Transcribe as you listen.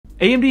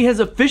AMD has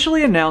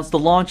officially announced the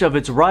launch of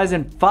its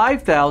Ryzen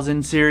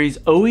 5000 series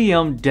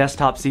OEM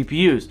desktop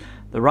CPUs,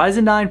 the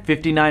Ryzen 9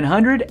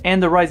 5900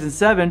 and the Ryzen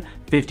 7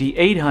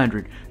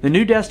 5800. The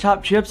new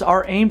desktop chips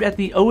are aimed at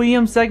the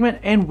OEM segment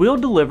and will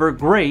deliver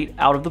great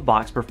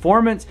out-of-the-box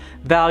performance,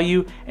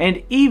 value,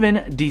 and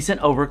even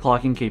decent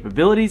overclocking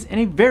capabilities in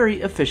a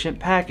very efficient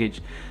package.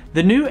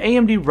 The new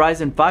AMD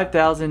Ryzen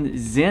 5000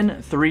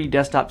 Zen 3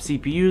 desktop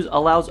CPUs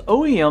allows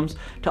OEMs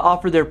to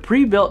offer their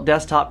pre-built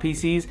desktop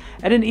PCs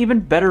at an even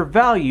better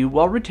value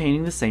while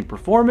retaining the same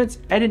performance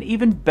at an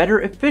even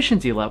better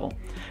efficiency level.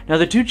 Now,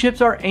 the two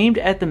chips are aimed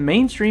at the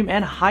mainstream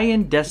and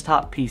high-end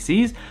desktop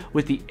PCs,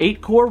 with the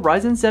 8-core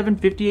Ryzen 7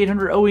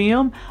 5800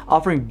 OEM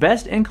offering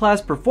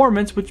best-in-class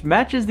performance which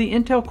matches the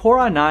Intel Core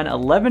i9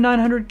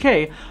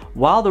 11900K,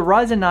 while the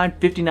Ryzen 9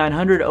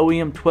 5900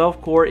 OEM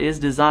 12-core is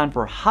designed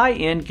for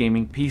high-end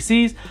gaming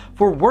PCs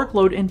for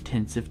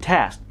workload-intensive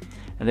tasks.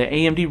 Now, the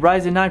AMD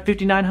Ryzen 9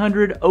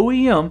 5900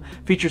 OEM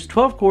features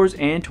 12 cores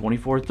and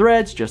 24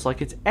 threads, just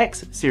like its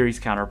X series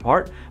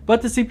counterpart,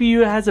 but the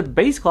CPU has a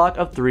base clock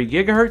of 3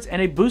 GHz and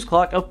a boost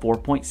clock of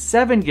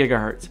 4.7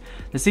 GHz.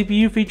 The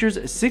CPU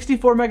features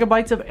 64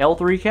 MB of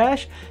L3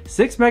 cache,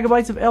 6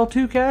 MB of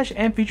L2 cache,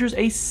 and features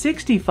a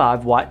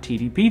 65-watt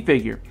TDP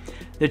figure.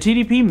 The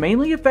TDP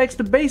mainly affects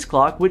the base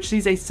clock, which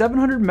sees a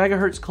 700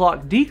 MHz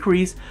clock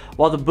decrease,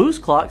 while the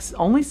boost clock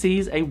only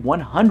sees a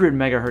 100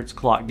 MHz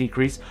clock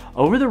decrease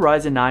over the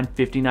Ryzen 9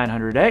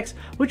 5900X,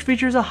 which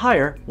features a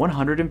higher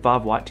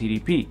 105-watt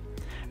TDP.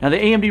 Now, the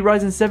AMD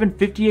Ryzen 7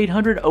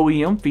 5800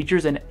 OEM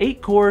features an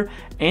 8-core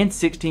and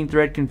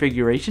 16-thread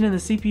configuration, and the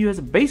CPU has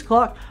a base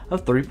clock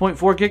of 3.4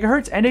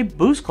 GHz and a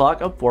boost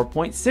clock of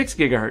 4.6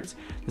 GHz.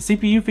 The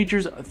CPU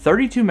features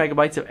 32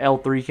 MB of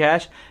L3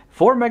 cache,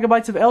 4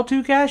 MB of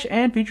L2 cache,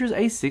 and features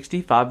a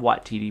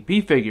 65-watt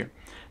TDP figure.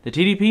 The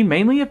TDP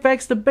mainly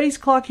affects the base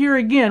clock here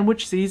again,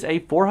 which sees a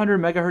 400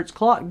 MHz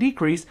clock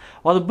decrease,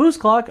 while the boost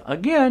clock,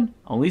 again,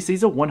 only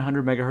sees a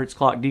 100 MHz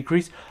clock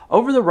decrease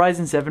over the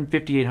Ryzen 7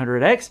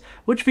 5800X,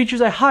 which features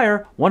a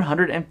higher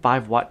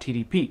 105-watt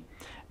TDP.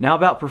 Now,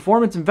 about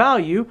performance and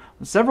value,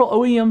 several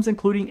OEMs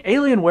including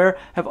Alienware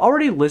have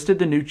already listed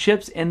the new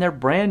chips in their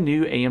brand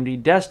new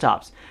AMD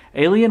desktops.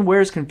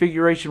 Alienware's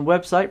configuration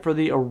website for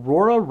the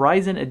Aurora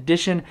Ryzen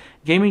Edition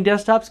gaming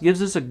desktops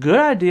gives us a good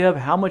idea of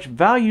how much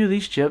value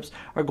these chips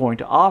are going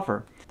to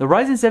offer. The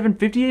Ryzen 7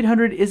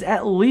 5800 is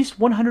at least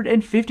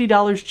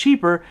 $150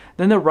 cheaper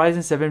than the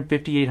Ryzen 7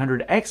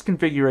 5800X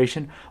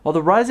configuration, while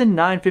the Ryzen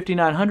 9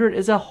 5900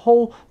 is a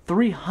whole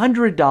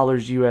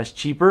 $300 US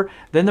cheaper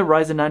than the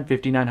Ryzen 9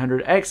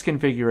 5900X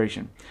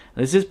configuration.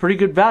 This is pretty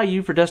good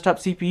value for desktop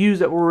CPUs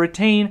that will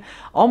retain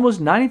almost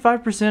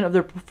 95% of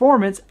their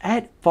performance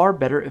at far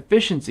better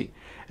efficiency.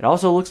 It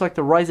also looks like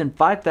the Ryzen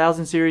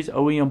 5000 series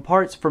OEM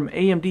parts from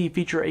AMD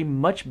feature a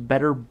much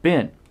better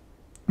bin.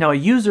 Now, a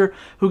user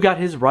who got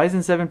his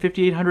Ryzen 7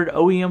 5800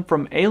 OEM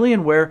from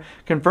Alienware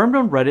confirmed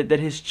on Reddit that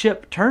his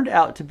chip turned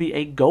out to be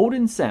a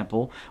golden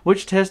sample,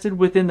 which tested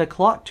within the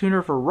Clock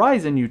Tuner for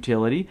Ryzen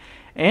utility,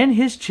 and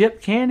his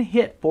chip can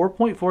hit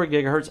 4.4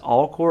 GHz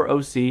all-core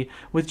OC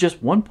with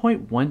just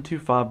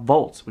 1.125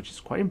 volts, which is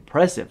quite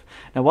impressive.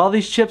 Now, while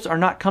these chips are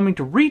not coming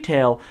to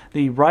retail,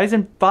 the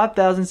Ryzen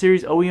 5000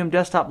 series OEM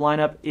desktop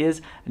lineup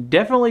is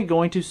definitely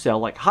going to sell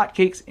like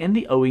hotcakes in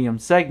the OEM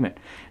segment.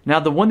 Now,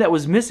 the one that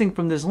was missing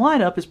from this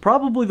lineup is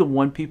probably the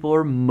one people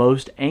are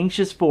most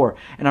anxious for,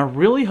 and I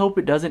really hope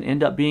it doesn't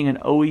end up being an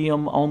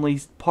OEM-only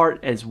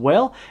part as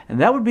well,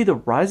 and that would be the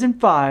Ryzen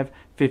 5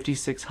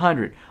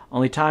 5600.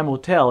 Only time will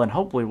tell, and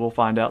hopefully we'll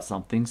find out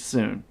something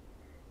soon.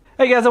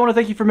 Hey guys, I want to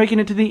thank you for making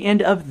it to the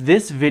end of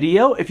this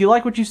video. If you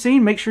like what you've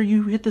seen, make sure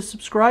you hit the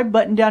subscribe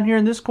button down here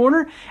in this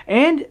corner,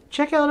 and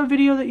check out a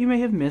video that you may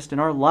have missed in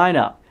our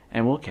lineup,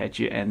 and we'll catch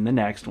you in the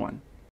next one.